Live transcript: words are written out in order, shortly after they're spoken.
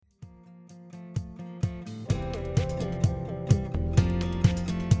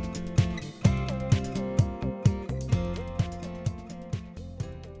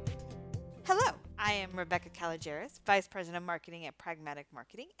I'm Rebecca Caligeris, Vice President of Marketing at Pragmatic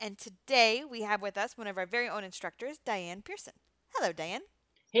Marketing, and today we have with us one of our very own instructors, Diane Pearson. Hello, Diane.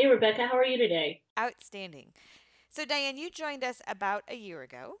 Hey, Rebecca, how are you today? Outstanding. So, Diane, you joined us about a year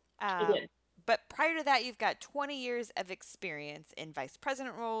ago, I did. but prior to that, you've got 20 years of experience in vice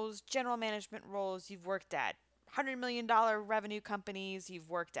president roles, general management roles. You've worked at $100 million revenue companies. You've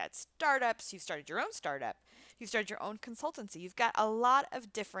worked at startups. You've started your own startup. You've started your own consultancy. You've got a lot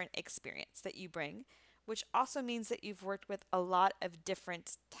of different experience that you bring, which also means that you've worked with a lot of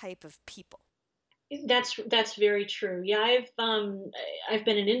different type of people. That's very true. Yeah, I've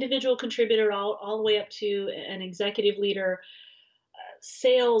been an individual contributor all the way up to an executive leader,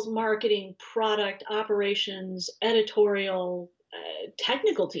 sales, marketing, product, operations, editorial,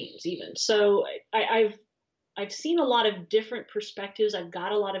 technical teams even. So I've seen a lot of different perspectives. I've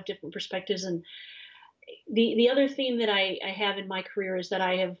got a lot of different perspectives, and the other theme that I have in my career is that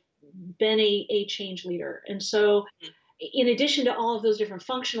I have been a change leader, and so in addition to all of those different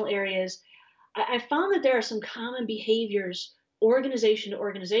functional areas, I found that there are some common behaviors, organization to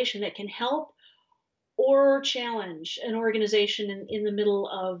organization, that can help or challenge an organization in the middle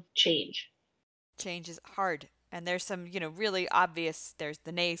of change. Change is hard, and there's some, really obvious. There's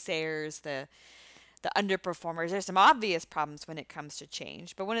the naysayers, the underperformers. There's some obvious problems when it comes to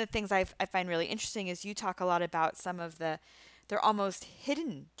change. But one of the things I find really interesting is you talk a lot about some of they're almost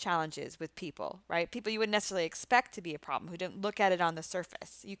hidden challenges with people, right? People you wouldn't necessarily expect to be a problem, who don't look at it on the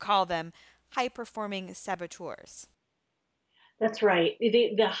surface. You call them high performing saboteurs. That's right.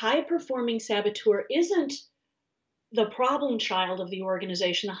 The high performing saboteur isn't the problem child of the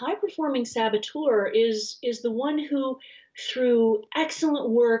organization. The high performing saboteur is the one who, through excellent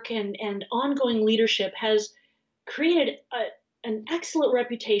work and ongoing leadership, has created an excellent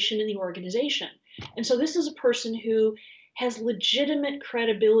reputation in the organization. And so this is a person who has legitimate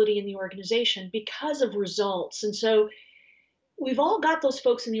credibility in the organization because of results. And so we've all got those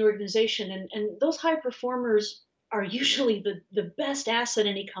folks in the organization, and those high performers are usually the best asset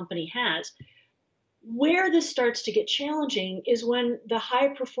any company has. Where this starts to get challenging is when the high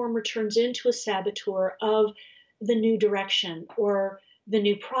performer turns into a saboteur of the new direction or the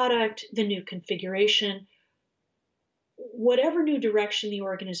new product, the new configuration, whatever new direction the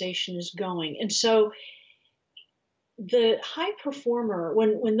organization is going. And so the high performer,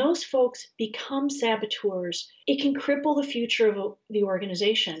 when those folks become saboteurs, it can cripple the future of the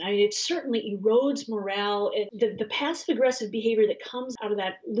organization. I mean, it certainly erodes morale. The passive aggressive behavior that comes out of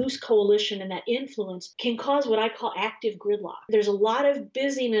that loose coalition and that influence can cause what I call active gridlock. There's a lot of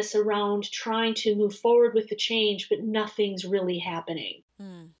busyness around trying to move forward with the change, but nothing's really happening.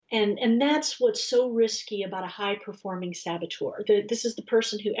 And that's what's so risky about a high performing saboteur. This is the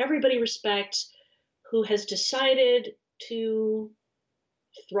person who everybody respects, who has decided to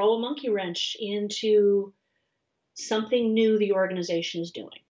throw a monkey wrench into something new the organization is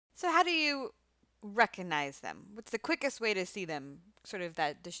doing. So how do you recognize them? What's the quickest way to see them? Sort of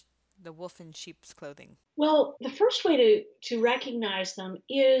the wolf in sheep's clothing. Well, the first way to recognize them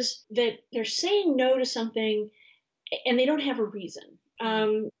is that they're saying no to something and they don't have a reason.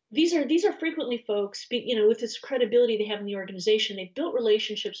 These are frequently folks, with this credibility they have in the organization. They've built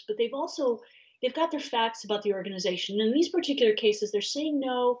relationships, but they've got their facts about the organization. And in these particular cases, they're saying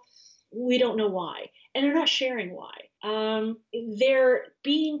no, we don't know why, and they're not sharing why. They're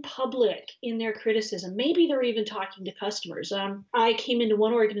being public in their criticism. Maybe they're even talking to customers. I came into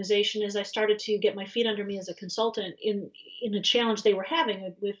one organization as I started to get my feet under me as a consultant in a challenge they were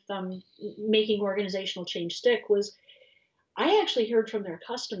having with making organizational change stick. Was I actually heard from their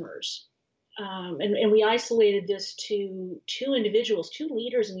customers, and we isolated this to two individuals, two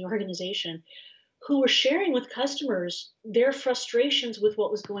leaders in the organization, who were sharing with customers their frustrations with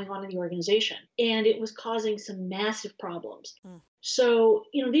what was going on in the organization, and it was causing some massive problems. So,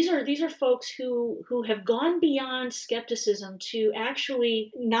 these are folks who have gone beyond skepticism to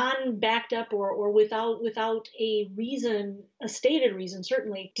actually non-backed up or without a reason, a stated reason,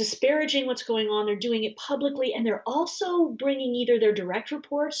 certainly disparaging what's going on. They're doing it publicly, and they're also bringing either their direct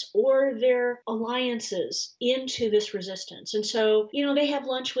reports or their alliances into this resistance. And so, they have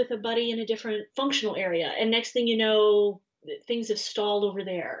lunch with a buddy in a different functional area, and next thing you know, things have stalled over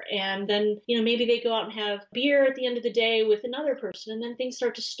there. And then, maybe they go out and have beer at the end of the day with another person, and then things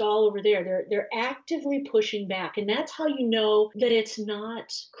start to stall over there. They're actively pushing back. And that's how you know that it's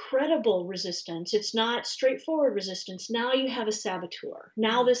not credible resistance. It's not straightforward resistance. Now you have a saboteur.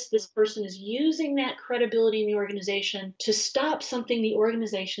 Now this person is using that credibility in the organization to stop something the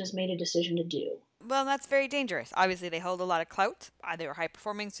organization has made a decision to do. Well, that's very dangerous. Obviously, they hold a lot of clout. They were high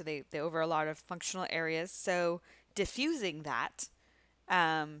performing, so they over a lot of functional areas. So diffusing that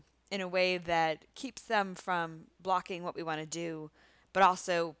in a way that keeps them from blocking what we want to do, but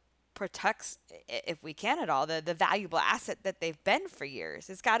also protects, if we can at all, the valuable asset that they've been for years.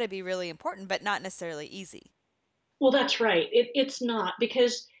 It's got to be really important, but not necessarily easy. Well, that's right. It's not,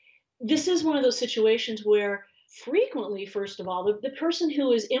 because this is one of those situations where frequently, first of all, the person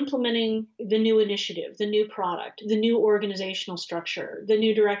who is implementing the new initiative, the new product, the new organizational structure, the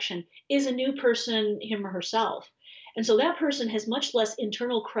new direction is a new person, him or herself. And so that person has much less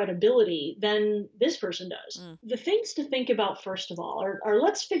internal credibility than this person does. Mm. The things to think about, first of all, are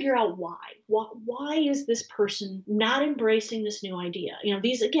let's figure out why. Why is this person not embracing this new idea? You know,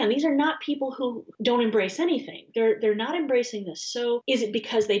 these are not people who don't embrace anything. They're not embracing this. So is it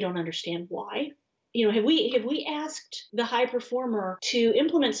because they don't understand why? You know, have we asked the high performer to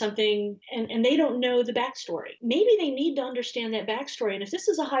implement something and they don't know the backstory? Maybe they need to understand that backstory. And if this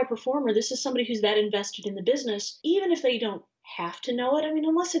is a high performer, this is somebody who's that invested in the business, even if they don't have to know it. I mean,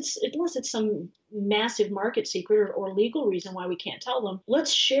 unless it's some massive market secret or legal reason why we can't tell them,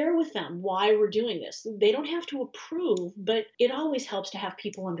 let's share with them why we're doing this. They don't have to approve, but it always helps to have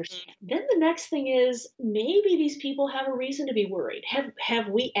people understand. Then the next thing is, maybe these people have a reason to be worried. Have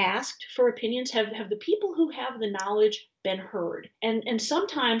we asked for opinions? Have the people who have the knowledge been heard? And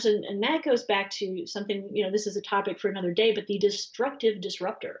sometimes, and that goes back to something, you know, this is a topic for another day, but the destructive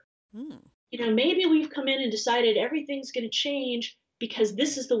disruptor. Mm. You know, maybe we've come in and decided everything's going to change because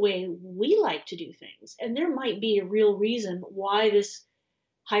this is the way we like to do things. And there might be a real reason why this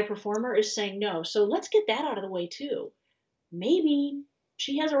high performer is saying no. So let's get that out of the way too. Maybe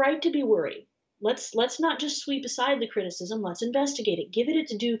she has a right to be worried. Let's not just sweep aside the criticism. Let's investigate it. Give it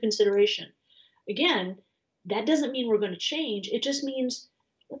its due consideration. Again, that doesn't mean we're going to change. It just means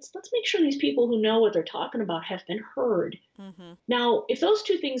let's make sure these people who know what they're talking about have been heard. Mm-hmm. Now, if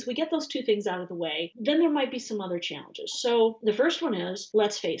we get those two things out of the way, then there might be some other challenges. So the first one is,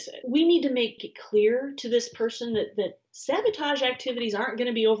 let's face it, we need to make it clear to this person that sabotage activities aren't going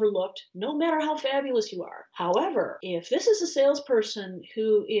to be overlooked, no matter how fabulous you are. However, if this is a salesperson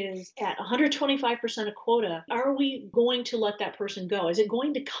who is at 125% of quota, are we going to let that person go? Is it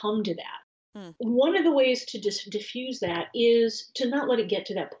going to come to that? One of the ways to diffuse that is to not let it get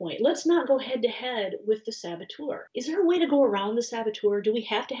to that point. Let's not go head to head with the saboteur. Is there a way to go around the saboteur? Do we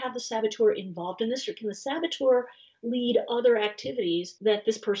have to have the saboteur involved in this, or can the saboteur lead other activities that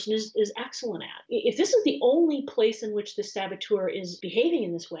this person is excellent at? If this is the only place in which the saboteur is behaving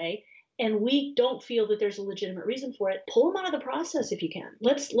in this way, and we don't feel that there's a legitimate reason for it, pull them out of the process if you can.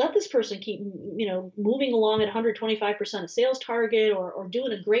 Let's let this person keep, you know, moving along at 125% of sales target, or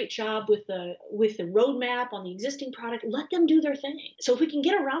doing a great job with the roadmap on the existing product. Let them do their thing. So if we can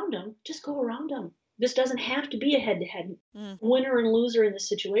get around them, just go around them. This doesn't have to be a head-to-head winner and loser in this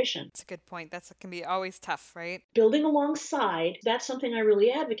situation. That's a good point. That can be always tough, right? Building alongside, that's something I really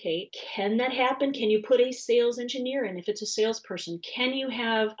advocate. Can that happen? Can you put a sales engineer in if it's a salesperson? Can you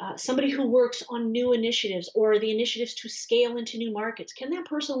have somebody who works on new initiatives or the initiatives to scale into new markets? Can that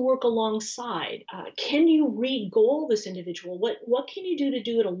person work alongside? Can you re-goal this individual? What can you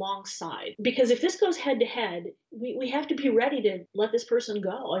do it alongside? Because if this goes head-to-head, we have to be ready to let this person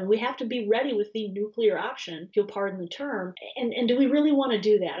go. And we have to be ready with the nuclear option, if you'll pardon the term. And do we really want to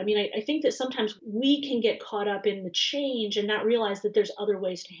do that? I mean, I think that sometimes we can get caught up in the change and not realize that there's other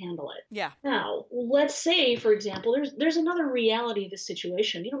ways to handle it. Yeah. Now, let's say, for example, there's another reality of this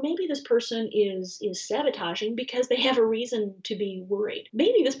situation. You know, maybe this person is sabotaging because they have a reason to be worried.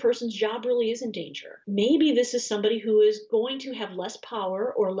 Maybe this person's job really is in danger. Maybe this is somebody who is going to have less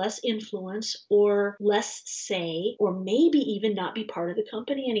power or less influence or less say, or maybe even not be part of the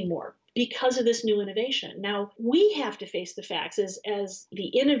company anymore because of this new innovation. Now, we have to face the facts as the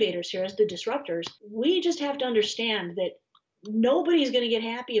innovators here, as the disruptors. We just have to understand that nobody's going to get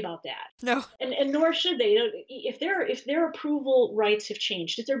happy about that. No. And nor should they. You know, if their approval rights have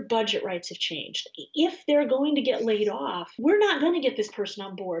changed, if their budget rights have changed, if they're going to get laid off, we're not going to get this person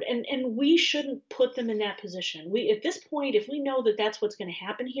on board. And we shouldn't put them in that position. At this point, if we know that that's what's going to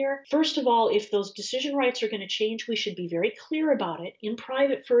happen here, first of all, if those decision rights are going to change, we should be very clear about it in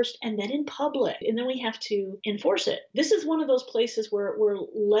private first and then in public. And then we have to enforce it. This is one of those places where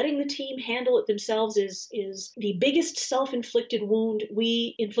letting the team handle it themselves is the biggest self-inflicted wound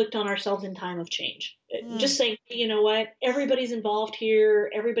we inflict on ourselves in time of change. Just saying, you know what, everybody's involved here,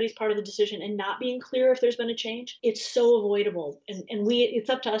 everybody's part of the decision, and not being clear if there's been a change, it's so avoidable. And it's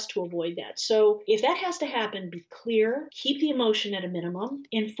up to us to avoid that. So if that has to happen, be clear, keep the emotion at a minimum,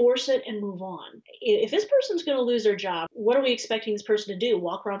 enforce it, and move on. If this person's going to lose their job, what are we expecting this person to do?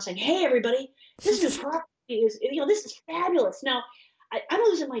 Walk around saying, hey, everybody, this new product is, this is fabulous. Now, I'm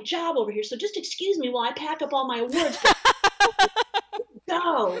losing my job over here, so just excuse me while I pack up all my awards.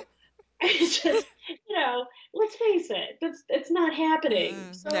 Go. It's just, let's face it, it's not happening.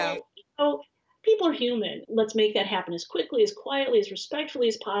 Mm-mm, no. So, people are human. Let's make that happen as quickly, as quietly, as respectfully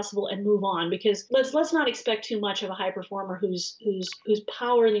as possible and move on, because let's not expect too much of a high performer whose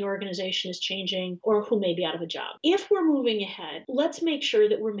power in the organization is changing or who may be out of a job. If we're moving ahead, let's make sure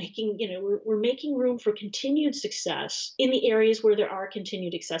that we're making room for continued success in the areas where there are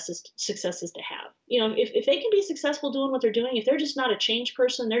continued successes to have. If they can be successful doing what they're doing, if they're just not a change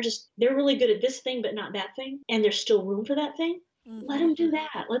person, they're really good at this thing but not that thing, and there's still room for that thing, let Mm-hmm. them do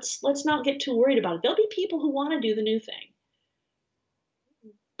that. Let's not get too worried about it. There'll be people who want to do the new thing.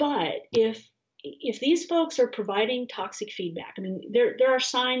 But if these folks are providing toxic feedback, I mean, there are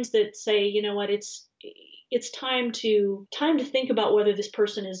signs that say, you know what, it's time to think about whether this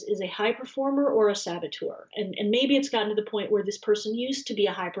person is a high performer or a saboteur. And maybe it's gotten to the point where this person used to be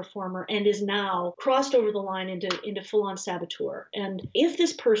a high performer and is now crossed over the line into full-on saboteur. And if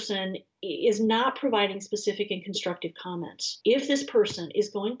this person is not providing specific and constructive comments, if this person is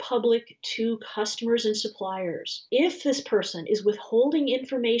going public to customers and suppliers, if this person is withholding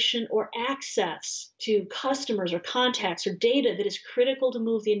information or access to customers or contacts or data that is critical to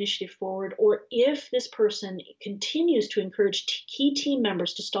move the initiative forward, or if this person continues to encourage key team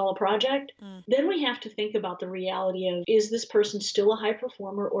members to stall a project, then we have to think about the reality of, is this person still a high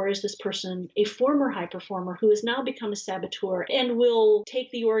performer, or is this person a former high performer who has now become a saboteur and will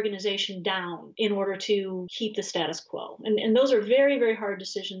take the organization down in order to keep the status quo? And those are very, very hard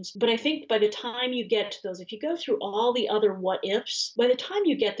decisions. But I think by the time you get to those, if you go through all the other what ifs, by the time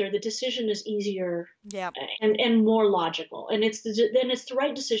you get there, the decision is easier. Yeah. And more logical, and it's the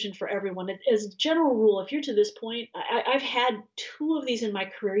right decision for everyone. As a general rule, if you're to this point, I've had two of these in my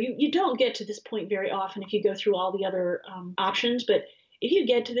career. You don't get to this point very often if you go through all the other options, but if you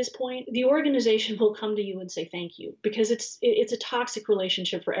get to this point, the organization will come to you and say thank you, because it's a toxic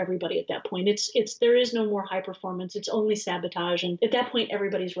relationship for everybody at that point. There is no more high performance. It's only sabotage, and at that point,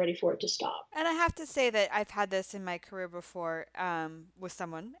 everybody's ready for it to stop. And I have to say that I've had this in my career before with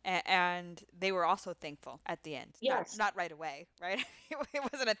someone, and they were also thankful at the end. Yes. Not right away, right? It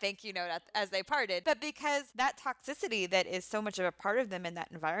wasn't a thank you note as they parted, but because that toxicity that is so much of a part of them in that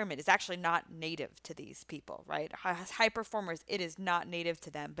environment is actually not native to these people, right? High performers, it is not native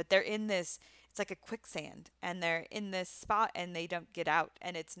to them, but they're in this, it's like a quicksand, and they're in this spot and they don't get out,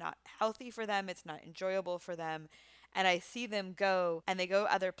 and it's not healthy for them, it's not enjoyable for them. And I see them go and they go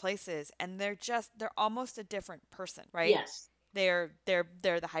other places and they're almost a different person, right? Yes. They're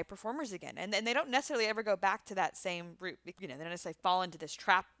the high performers again. And they don't necessarily ever go back to that same route. They don't necessarily fall into this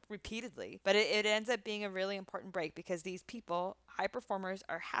trap repeatedly, but it ends up being a really important break, because these people, high performers,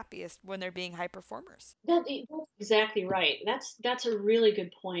 are happiest when they're being high performers. That's exactly right. That's a really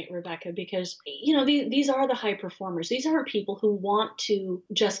good point, Rebecca, because these are the high performers. These aren't people who want to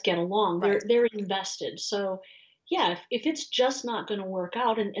just get along. Right. They're invested. So yeah, if it's just not going to work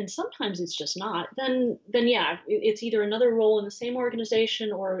out, and sometimes it's just not, then yeah, it's either another role in the same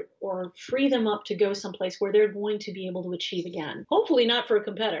organization, or free them up to go someplace where they're going to be able to achieve again. Hopefully not for a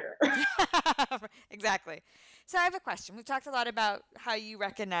competitor. Exactly. So I have a question. We've talked a lot about how you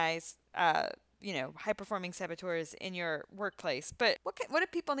recognize, high performing saboteurs in your workplace, but what do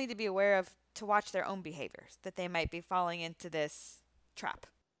people need to be aware of to watch their own behaviors that they might be falling into this trap?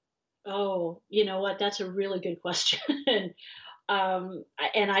 Oh, you know what? That's a really good question.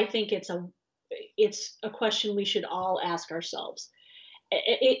 And I think it's a question we should all ask ourselves.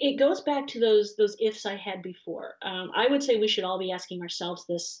 It goes back to those ifs I had before. I would say we should all be asking ourselves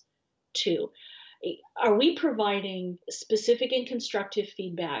this too. Are we providing specific and constructive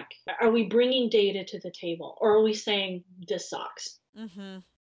feedback? Are we bringing data to the table, or are we saying this sucks? Mm-hmm.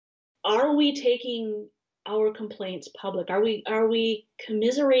 Are we taking our complaints public? Are we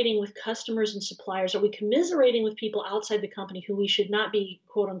commiserating with customers and suppliers? Are we commiserating with people outside the company who we should not be,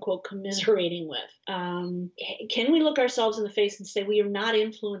 quote unquote, commiserating with? Can we look ourselves in the face and say we are not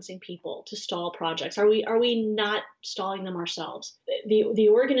influencing people to stall projects? Are we not stalling them ourselves? The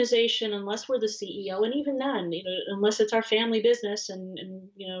organization, unless we're the CEO, and even then, unless it's our family business and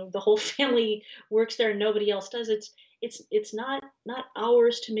the whole family works there and nobody else does, it's not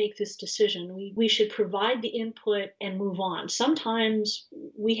ours to make this decision. We should provide the input and move on. Sometimes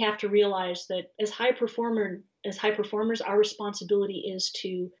we have to realize that as high performers, our responsibility is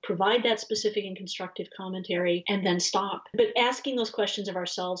to provide that specific and constructive commentary and then stop. But asking those questions of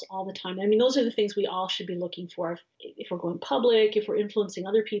ourselves all the time, I mean, those are the things we all should be looking for. If we're going public, if we're influencing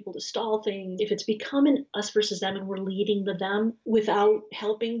other people to stall things, if it's becoming us versus them and we're leading the them without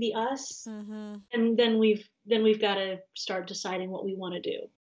helping the us, Mm-hmm. and then we've got to start deciding what we want to do.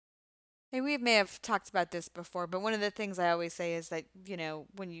 And we may have talked about this before, but one of the things I always say is that,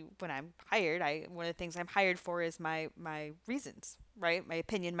 when I'm hired, one of the things I'm hired for is my reasons, right? My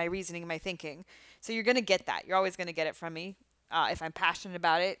opinion, my reasoning, my thinking. So you're going to get that. You're always going to get it from me. If I'm passionate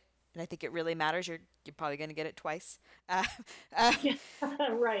about it and I think it really matters, you're probably going to get it twice. Uh, uh, Yeah,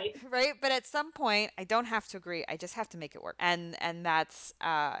 right. right, but at some point I don't have to agree, I just have to make it work, and that's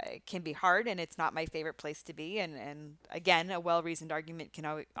can be hard, and it's not my favorite place to be, and again, a well-reasoned argument can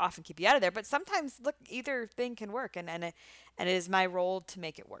often keep you out of there, but sometimes, look, either thing can work, and it is my role to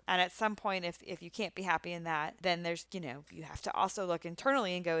make it work. And at some point, if you can't be happy in that, then there's, you have to also look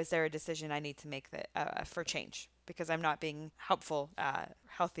internally and go, is there a decision I need to make that for change, because I'm not being helpful,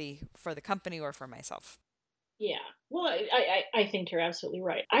 healthy for the company or for myself. Yeah. Well, I think you're absolutely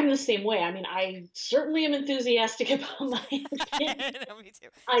right. I'm the same way. I mean, I certainly am enthusiastic about my opinion. No, me too.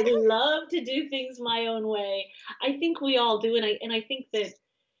 I love to do things my own way. I think we all do, and I think that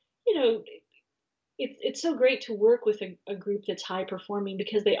you know it's so great to work with a group that's high performing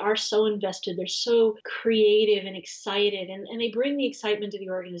because they are so invested. They're so creative and excited, and they bring the excitement to the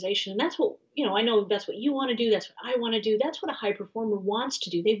organization. And that's what I know that's what you want to do. That's what I want to do. That's what a high performer wants to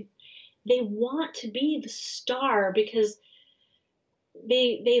do. They want to be the star because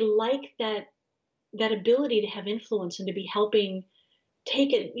they like that ability to have influence and to be helping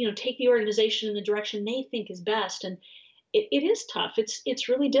take the organization in the direction they think is best. And it is tough. It's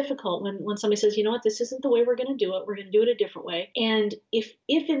really difficult when somebody says, you know what, this isn't the way we're going to do it. We're going to do it a different way. And if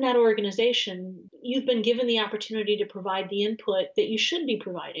in that organization you've been given the opportunity to provide the input that you should be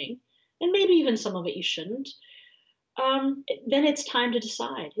providing, and maybe even some of it you shouldn't, then it's time to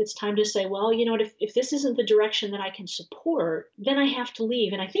decide. It's time to say, well, you know what, if this isn't the direction that I can support, then I have to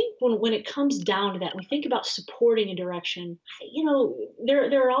leave. And I think when it comes down to that, we think about supporting a direction,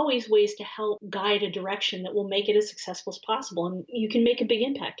 there are always ways to help guide a direction that will make it as successful as possible. And you can make a big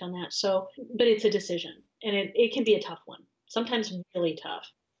impact on that. So, but it's a decision, and it can be a tough one, sometimes really tough.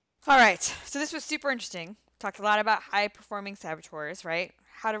 All right. So this was super interesting. Talked a lot about high performing saboteurs, right?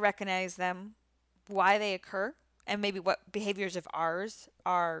 How to recognize them, why they occur, and maybe what behaviors of ours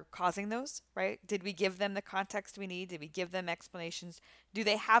are causing those, right? Did we give them the context we need? Did we give them explanations? Do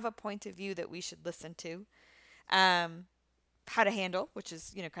they have a point of view that we should listen to? How to handle, which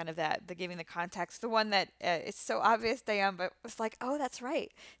is, kind of the giving the context. The one that it's so obvious, Diane, but it's like, oh, that's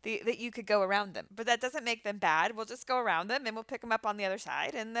right. That you could go around them. But that doesn't make them bad. We'll just go around them and we'll pick them up on the other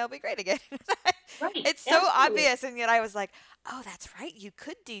side and they'll be great again. Right. It's so Absolutely. obvious. And yet I was like, oh, that's right. You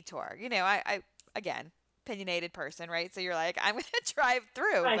could detour. I again, opinionated person, right? So you're like, I'm going to drive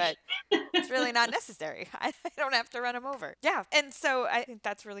through, Right. but it's really not necessary. I don't have to run them over. Yeah. And so I think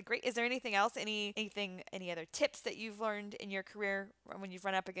that's really great. Is there anything else, any other tips that you've learned in your career when you've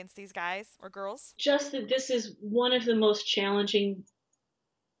run up against these guys or girls? Just that this is one of the most challenging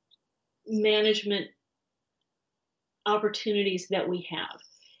management opportunities that we have.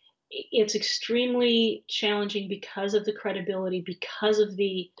 It's extremely challenging because of the credibility, because of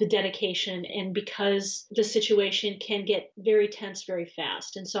the dedication, and because the situation can get very tense very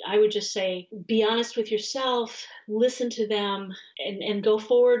fast. And so I would just say, be honest with yourself, listen to them, and go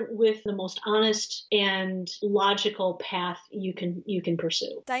forward with the most honest and logical path you can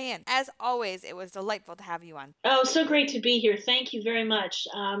pursue. Diane, as always, it was delightful to have you on. Oh, so great to be here. Thank you very much.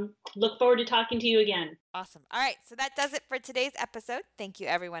 Look forward to talking to you again. Awesome. All right. So that does it for today's episode. Thank you,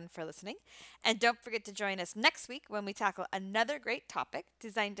 everyone, for listening. And don't forget to join us next week when we tackle another great topic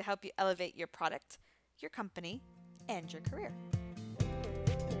designed to help you elevate your product, your company, and your career.